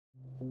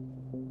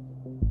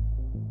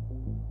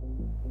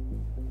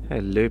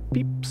Hello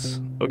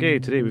peeps. Okay,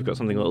 today we've got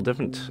something a little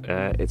different.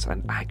 It's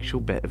an actual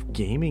bit of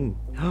gaming.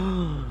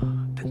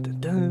 Dun, dun,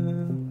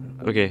 dun.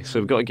 Okay, so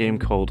we've got a game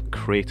called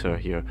Krater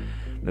here.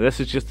 Now this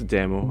is just a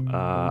demo.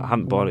 I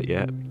haven't bought it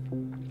yet.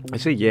 I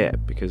say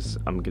yet because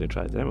I'm going to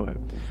try the demo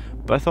out.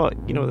 But I thought,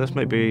 you know, this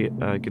might be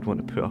a good one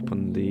to put up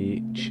on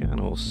the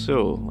channel.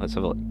 So, let's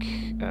have a look.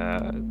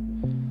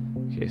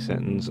 Okay,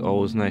 settings.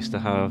 Always nice to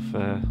have,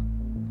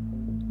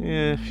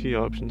 yeah, a few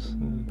options.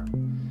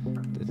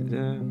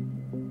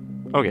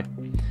 Okay,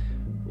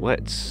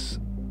 let's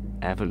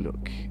have a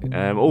look.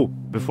 Oh,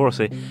 before I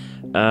say,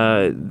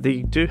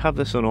 they do have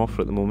this on offer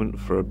at the moment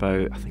for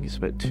about, I think it's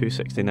about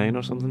 $2.69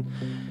 or something.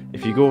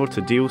 If you go over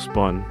to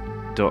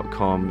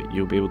dealspawn.com,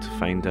 you'll be able to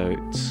find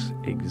out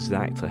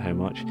exactly how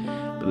much.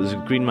 But there's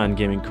a Green Man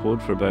Gaming code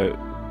for about,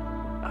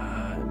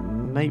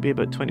 might be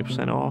about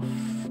 20% off.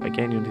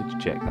 Again, you'll need to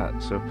check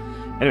that. So,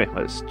 anyway,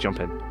 let's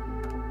jump in.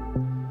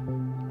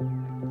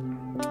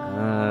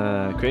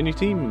 Create a new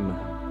team.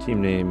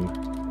 Team name.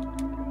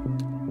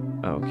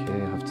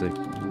 Okay, I have to.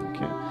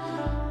 Okay.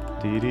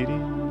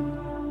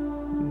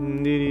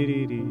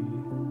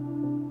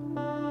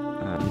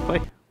 And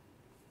play.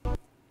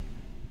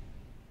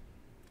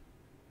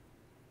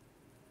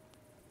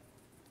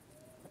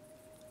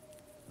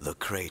 The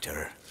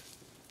Krater,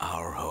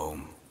 our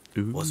home,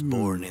 Ooh. was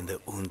born in the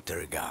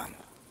Untergang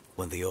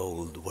when the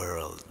old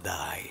world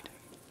died.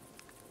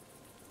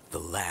 The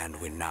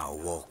land we now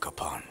walk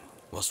upon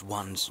was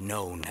once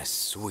known as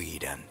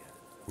Sweden,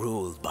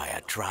 ruled by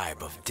a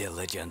tribe of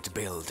diligent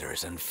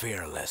builders and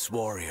fearless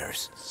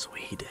warriors.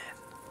 Sweden.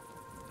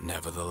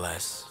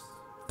 Nevertheless,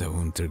 the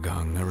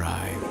Untergang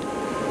arrived.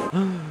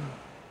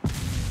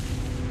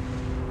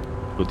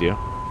 Oh dear.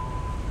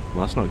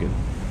 Well, that's not good.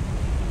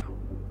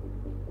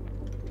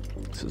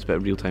 So it's a bit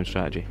of real-time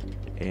strategy.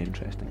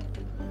 Interesting.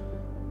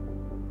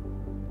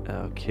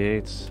 Okay,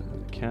 it's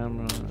the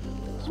camera.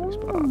 Sweet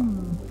spot.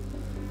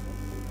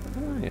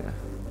 Oh yeah.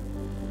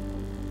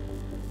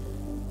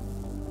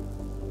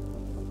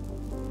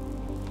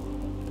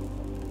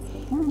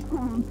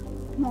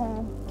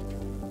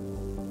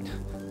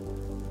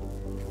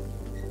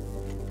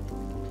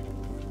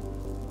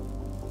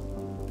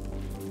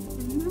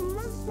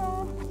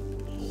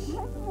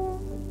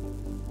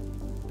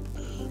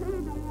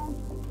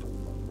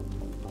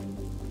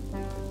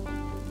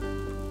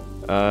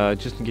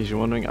 Just in case you're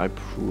wondering, I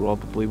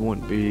probably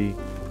won't be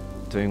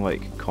doing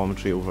like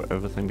commentary over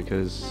everything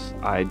because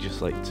I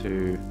just like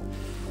to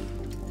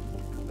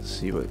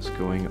see what's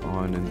going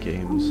on in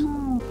games.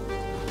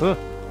 Huh.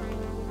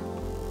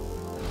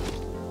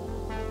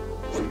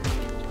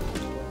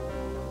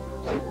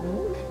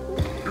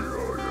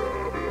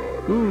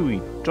 Ooh,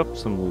 he dropped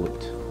some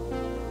loot.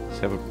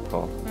 Severed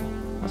paw.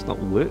 That's not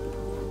loot.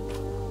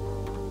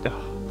 Ugh.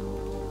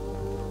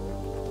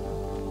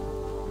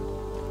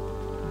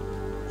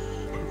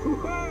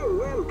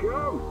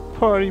 Welcome!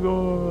 Party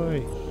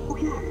boy!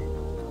 Okej,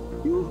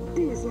 jo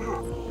det är så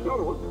här. Ja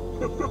då.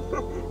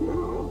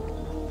 Ja.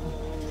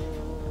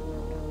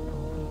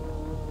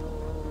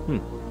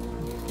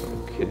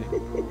 Okay.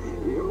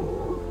 Ja.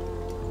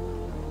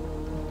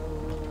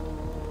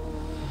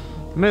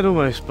 Middle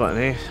mouse button,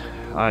 eh?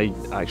 I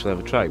actually have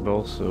a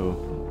trackball, so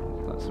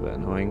that's a bit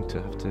annoying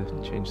to have to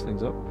change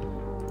things up.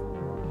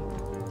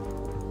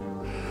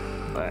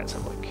 Let's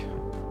have a look.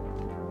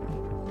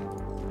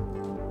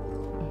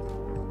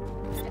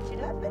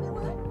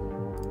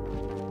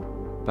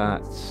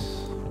 Bats.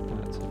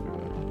 Bats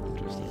everywhere.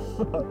 Interesting.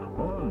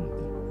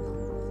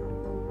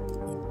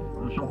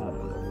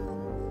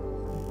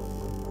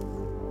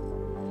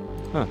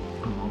 Huh.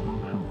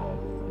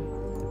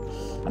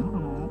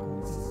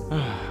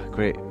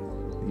 Great.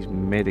 These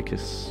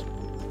medicus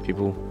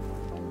people.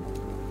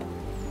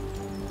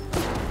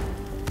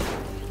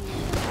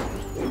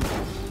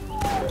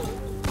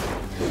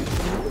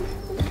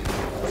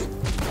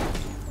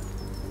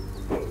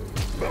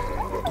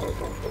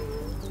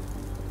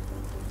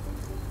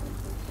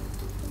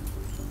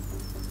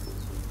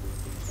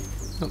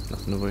 Nope,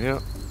 nothing over here.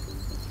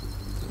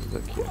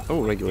 Look here.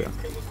 Oh, regulator.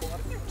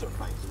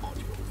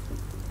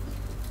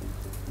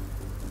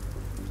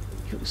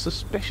 You look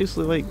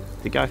suspiciously like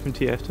the guy from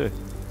TF2.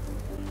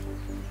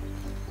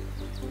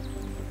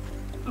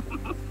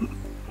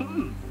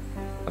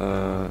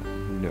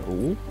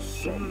 No.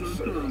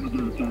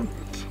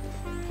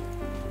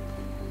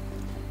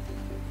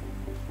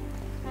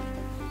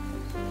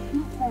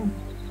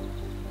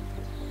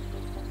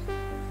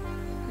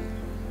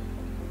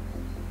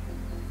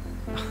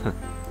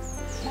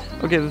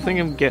 Okay, the thing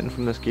I'm getting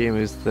from this game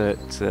is that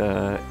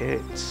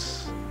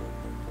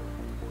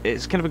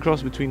it's kind of a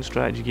cross between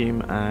strategy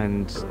game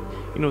and,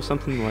 you know,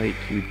 something like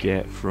you'd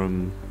get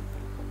from,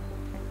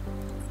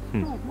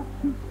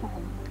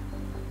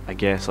 I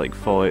guess like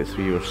Fallout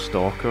 3 or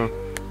Stalker,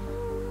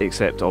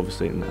 except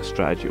obviously in a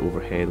strategy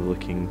overhead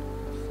looking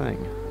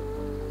thing.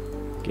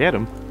 Get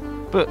him,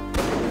 but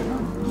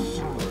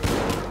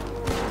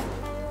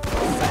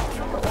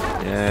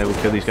yeah, we'll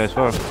kill these guys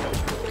first.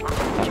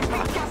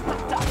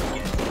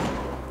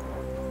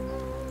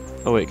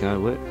 Oh wait, can I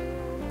loot?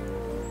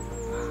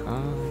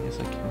 Ah,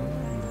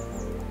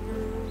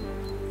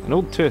 An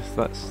old tooth,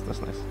 that's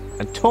nice.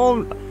 And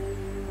torn...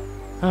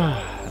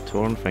 a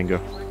torn finger.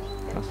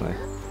 That's nice.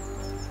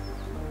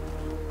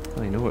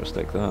 I know where to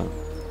stick that.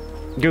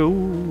 Go!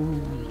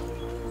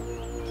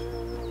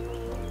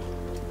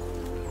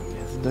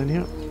 Yes, down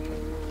here.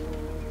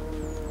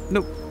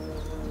 Nope.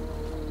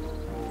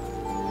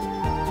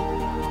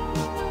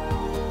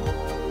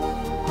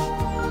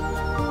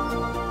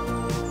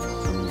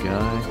 Some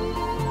guy.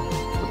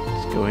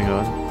 What's going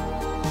on?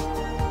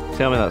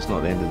 Tell me that's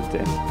not the end of the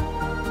day.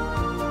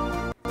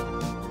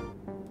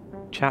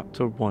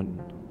 Chapter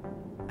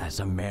 1. As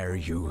a mere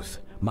youth,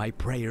 my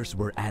prayers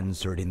were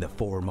answered in the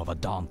form of a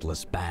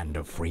dauntless band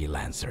of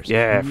freelancers.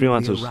 Yeah, who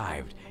freelancers.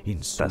 Arrived in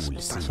That's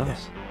Solsida.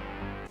 us.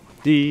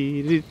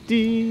 Dee dee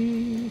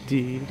dee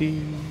dee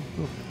dee.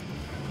 Oh.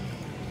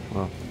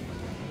 Wow.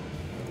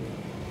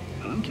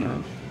 Okay.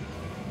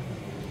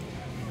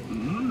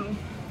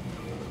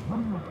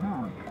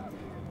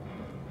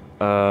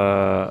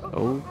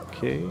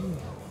 Okay.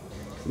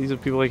 These are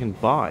people I can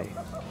buy.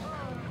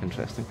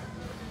 Interesting.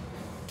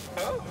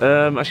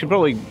 I should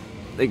probably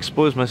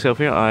expose myself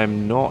here.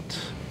 I'm not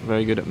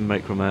very good at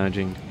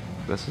micromanaging.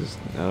 This is...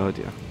 oh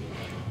dear.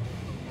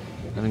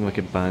 Nothing like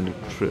a band of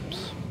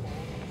troops.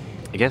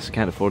 I guess I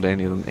can't afford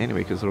any of them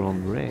anyway because they're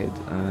on red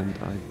and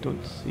I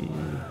don't see...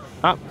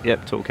 ah,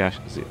 yep, total cash,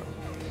 0.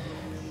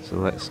 So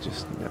let's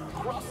just... yeah.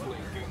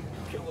 Cross-linking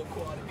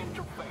kiloquad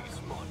interface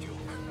module.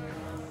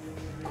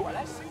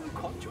 Coalescing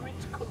conduit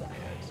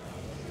colliders.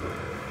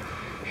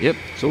 Yep,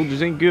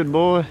 soldiers ain't good,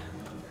 boy.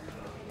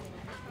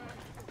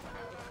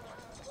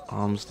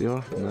 Arms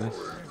dealer, nice.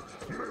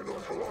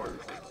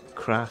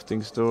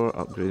 Crafting store,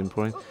 upgrading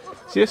point.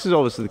 See, this is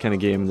obviously the kind of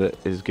game that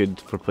is good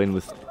for playing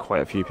with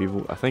quite a few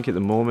people. I think at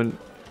the moment,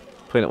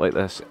 playing it like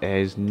this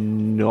is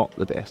not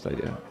the best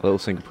idea. A little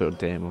single player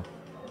demo.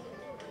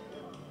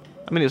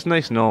 I mean, it's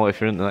nice and all if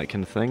you're into that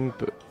kind of thing,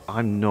 but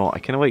I'm not. I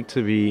kind of like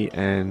to be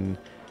in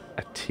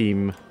a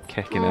team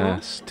kicking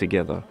ass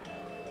together.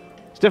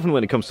 It's different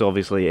when it comes to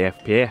obviously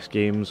FPS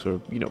games or,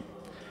 you know,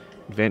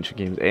 adventure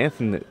games.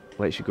 Anything that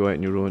lets you go out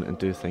on your own and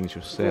do things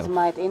yourself. This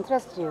might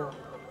interest you.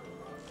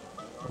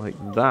 Like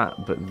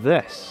that, but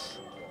this...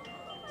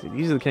 see,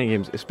 these are the kind of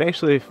games,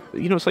 especially if...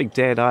 you know, it's like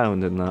Dead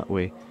Island in that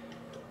way.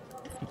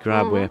 You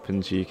grab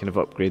weapons, you kind of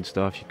upgrade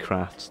stuff, you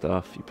craft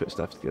stuff, you put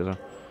stuff together.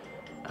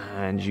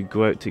 And you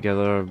go out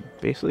together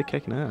basically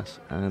kicking ass.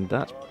 And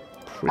that's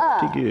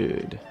pretty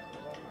good.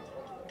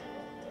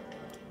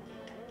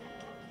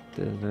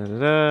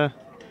 Da-da-da-da.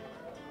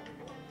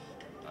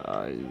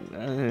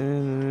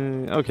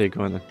 Okay,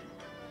 go on then.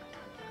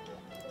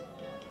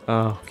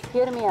 Oh, okay.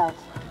 Hear me out.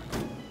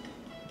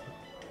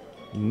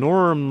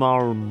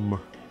 Normarm.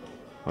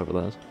 Whatever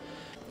that is.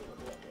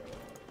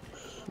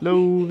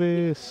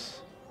 Lovis.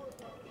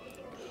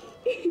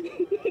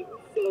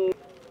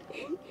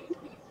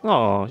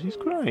 Oh, she's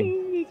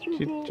crying.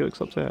 She looks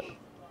upset.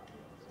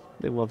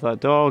 They love that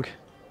dog.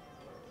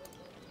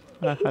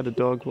 I had a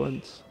dog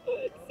once.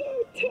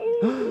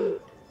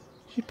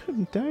 She put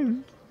him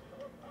down.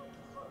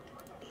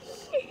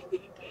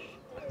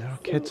 And our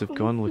kids have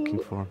gone looking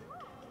for him.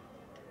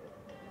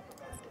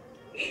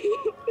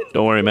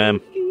 Don't worry, ma'am.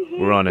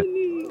 We're on it.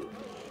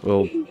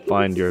 We'll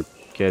find your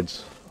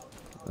kids.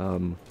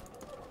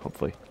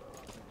 Hopefully.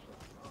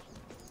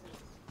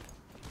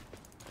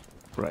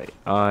 Right,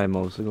 I'm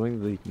also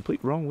going the complete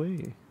wrong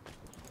way.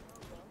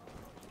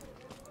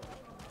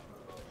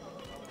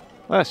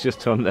 Let's just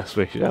turn this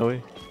way, shall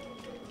we?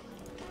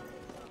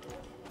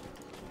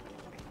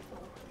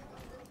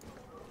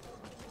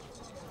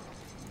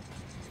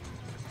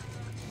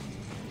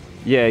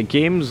 Yeah,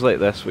 games like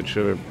this, which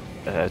are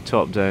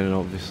top down and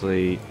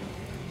obviously,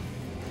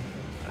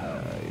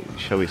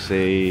 shall we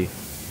say...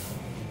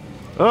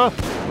 oh!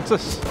 What's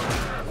this?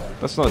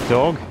 That's not a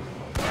dog.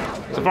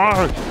 It's a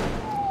bird!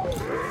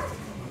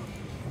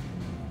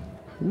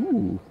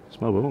 Ooh,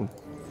 it's my bone.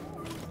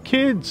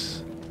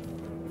 Kids!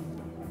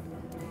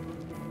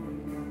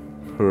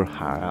 Poor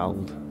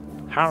Harold.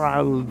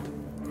 Harold!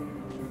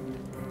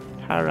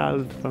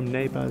 Harold from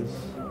Neighbours.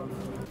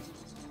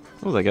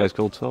 Oh, that guy's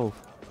called Solve.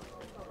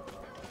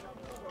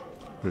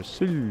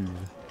 Rasul.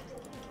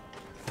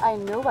 I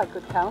knew I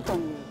could count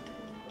on you.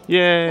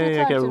 Yay,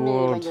 I Return get a to me when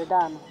reward. you're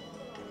done.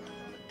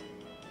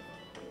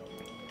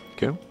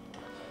 Cool.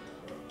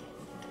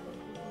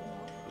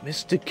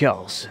 Mr.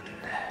 Carlson.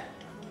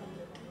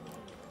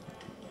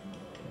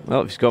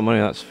 Well, if he's got money,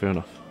 that's fair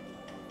enough.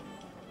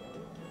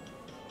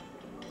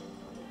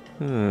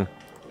 Huh.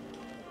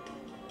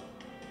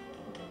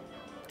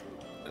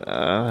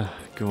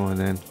 Go on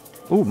then.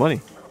 Oh,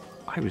 money.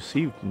 I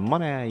received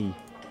money.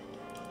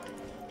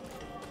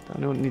 I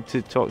don't need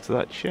to talk to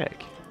that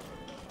chick.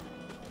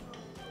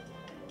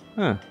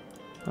 Huh.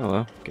 Oh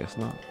well, guess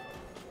not.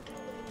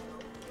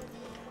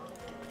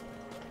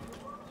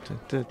 Da,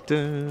 da,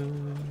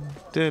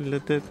 da, da,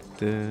 da,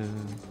 da.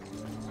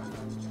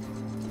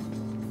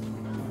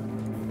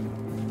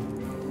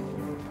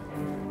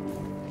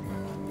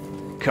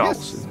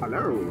 Carlson. Yes,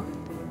 hello.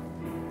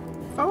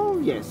 Oh,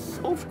 yes,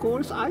 of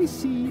course, I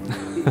see.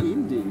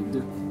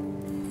 Indeed.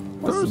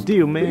 What's the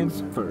deal, man?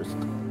 Things first.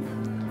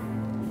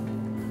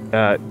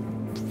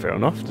 Fair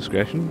enough.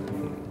 Discretion.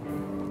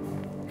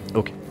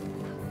 Okay.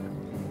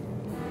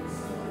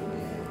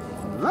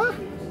 Huh?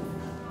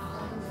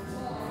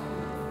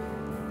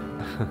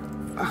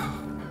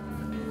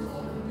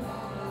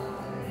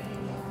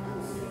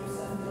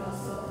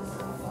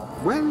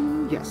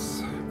 Well,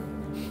 yes.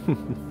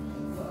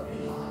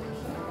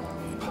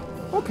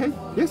 Okay,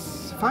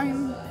 yes,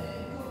 fine.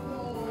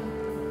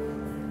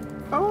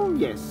 Oh,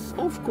 yes,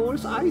 of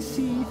course, I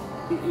see.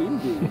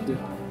 Indeed.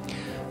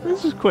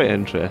 This is quite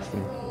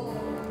interesting.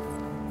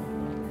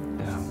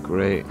 Yeah,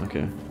 great.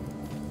 Okay.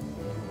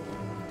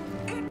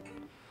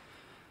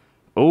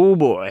 Oh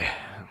boy.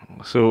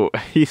 So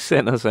he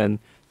sent us in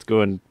to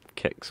go and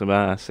kick some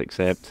ass,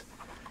 except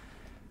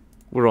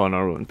we're on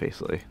our own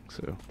basically.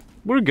 So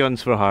we're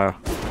guns for hire.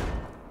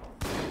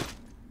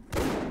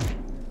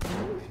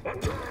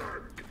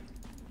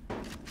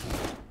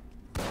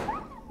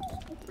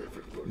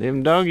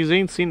 Them doggies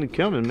ain't seen it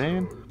coming,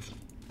 man.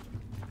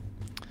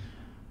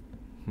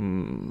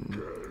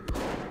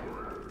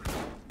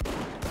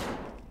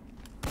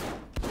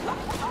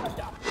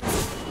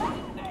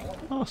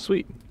 Oh,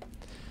 sweet.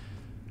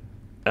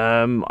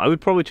 I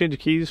would probably change the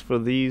keys for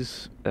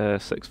these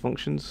 6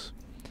 functions.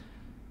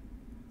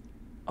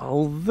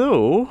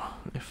 Although,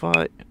 if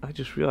I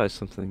just realised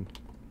something.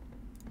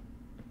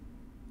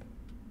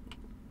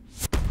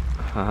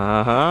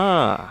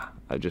 Haha!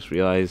 I just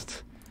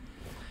realised.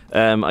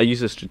 I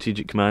use a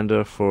strategic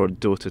commander for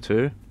Dota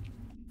 2,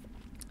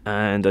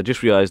 and I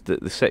just realised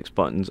that the 6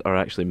 buttons are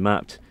actually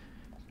mapped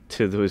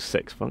to those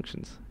 6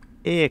 functions.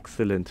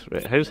 Excellent.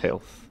 Right, how's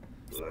health?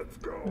 Let's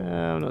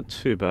go. Not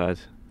too bad.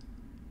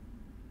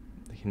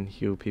 They can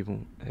heal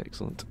people.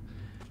 Excellent.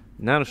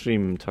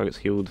 Nanostream targets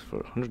healed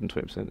for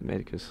 120% of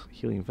Medica's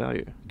healing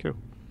value. Cool.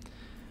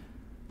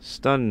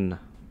 Stun.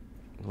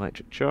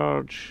 Electric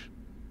charge.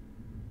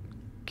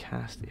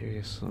 Cast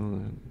area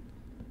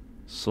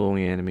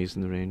slowing enemies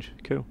in the range.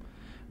 Cool.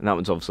 And that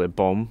one's obviously a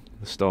bomb,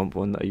 the stomp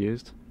one that I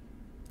used.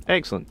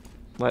 Excellent.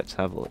 Let's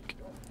have a look.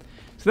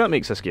 So that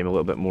makes this game a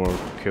little bit more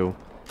cool.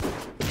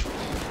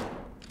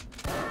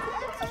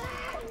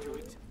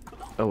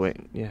 Oh wait,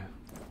 yeah.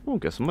 Oh,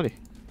 got some money.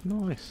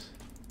 Nice.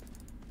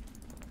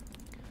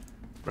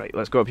 Right,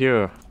 let's go up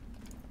here.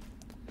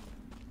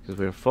 Because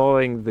we're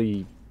following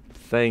the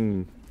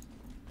thing.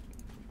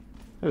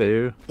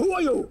 Hello. Who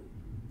are you?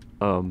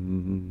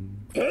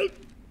 Hey?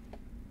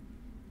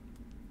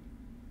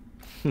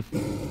 You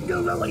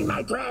ruined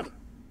my trap.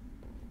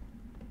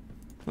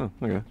 Oh,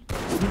 okay.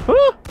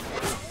 Ah!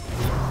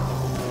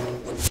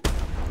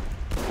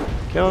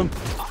 Kill him.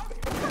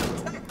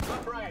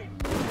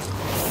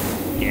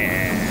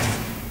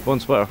 Yeah. Bone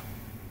splitter.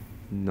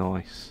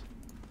 Nice.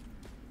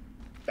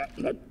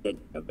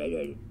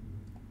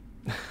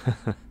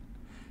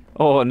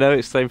 Oh, now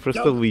it's time for us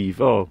to leave.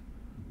 Oh,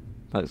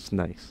 that's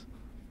nice.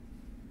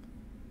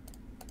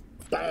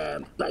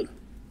 Damn right.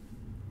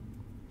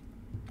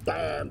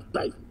 Damn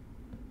right.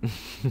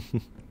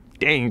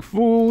 Dang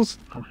fools!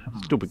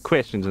 Stupid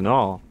questions and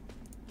all.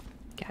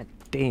 God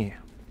damn.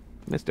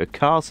 Mr.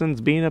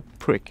 Carlson's being a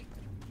prick.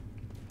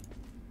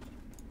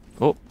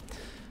 Oh,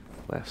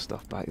 left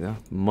stuff back there.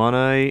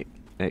 Money.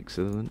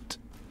 Excellent.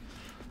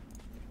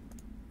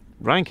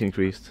 Rank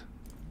increased.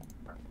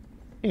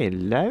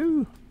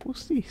 Hello?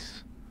 What's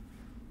this?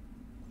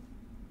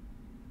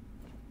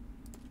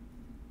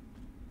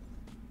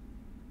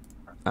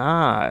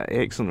 Ah,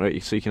 excellent.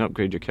 Right, so you can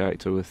upgrade your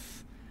character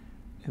with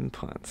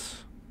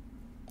implants.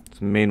 So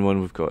the main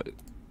one we've got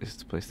is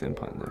to place the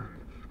implant there.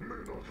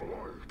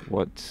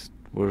 What?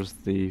 Where's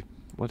the...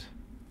 What?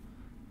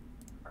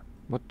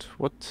 What?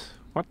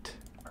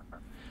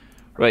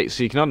 Right,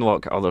 so you can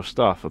unlock other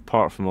stuff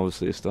apart from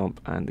obviously the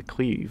stomp and the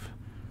cleave.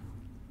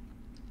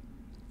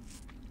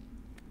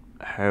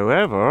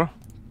 However,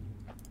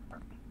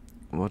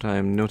 what I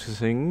am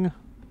noticing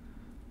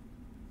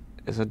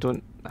is I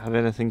don't have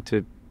anything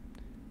to...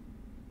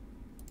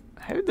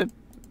 How the...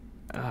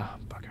 Ah,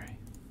 buggery.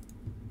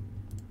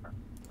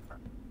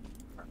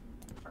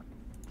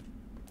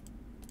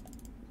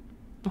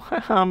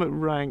 I'm at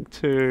rank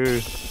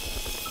 2.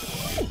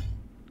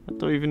 I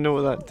don't even know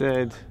what that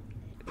did.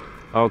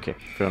 Okay,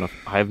 fair enough.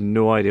 I have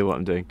no idea what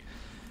I'm doing.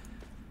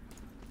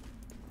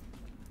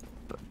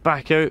 But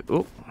back out.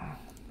 Oh,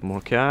 more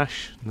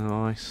cash.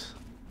 Nice.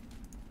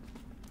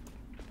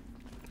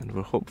 And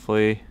we're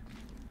hopefully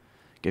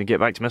going to get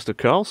back to Mr.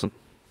 Carlson.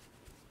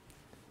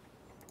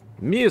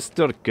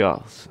 Mr.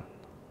 Carlson.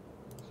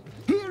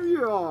 Here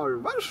you are.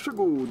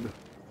 Varsågod.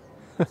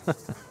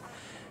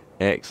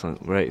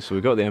 Excellent. Right, so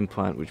we got the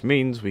implant, which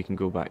means we can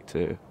go back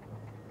to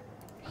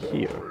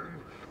here.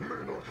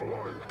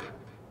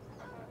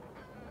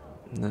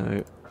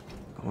 Now,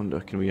 I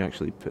wonder, can we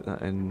actually put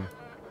that in?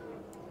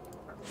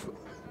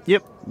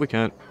 Yep, we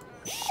can.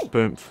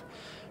 Boom.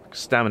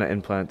 Stamina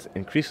implant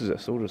increases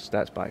its soldier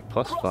stats by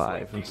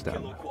 +5 in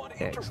stamina.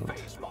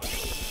 Excellent.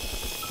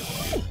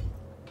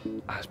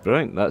 That's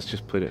brilliant. That's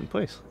just put it in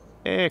place.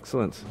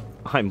 Excellent.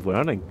 I'm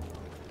learning.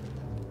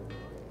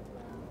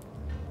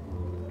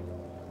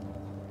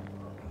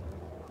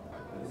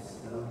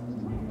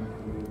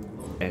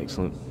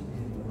 Excellent.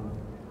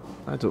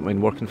 I don't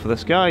mind working for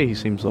this guy, he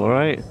seems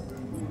alright.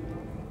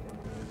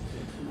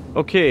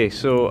 Okay,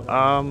 so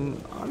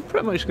I'm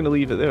pretty much going to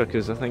leave it there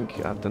because I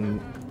think I've done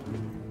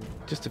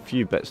just a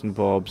few bits and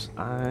bobs,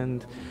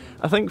 and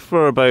I think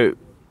for about,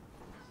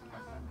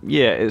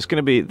 yeah, it's going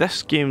to be,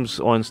 this game's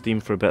on Steam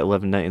for about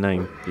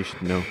 $11.99, you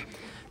should know,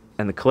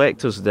 and the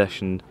collector's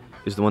edition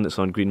is the one that's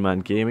on Green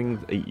Man Gaming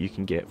that you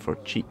can get for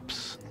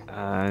cheaps,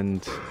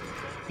 and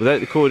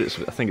without the code it's,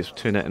 I think it's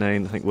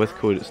 $2.99, I think with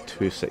code it's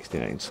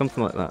 $2.69,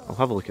 something like that. I'll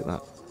have a look at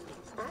that,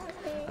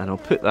 and I'll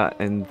put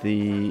that in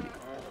the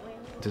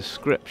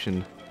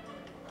description.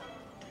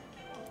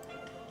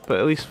 But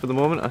at least for the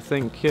moment, I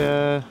think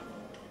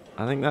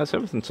that's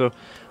everything. So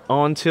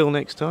until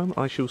next time,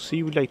 I shall see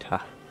you later.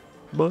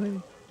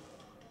 Bye.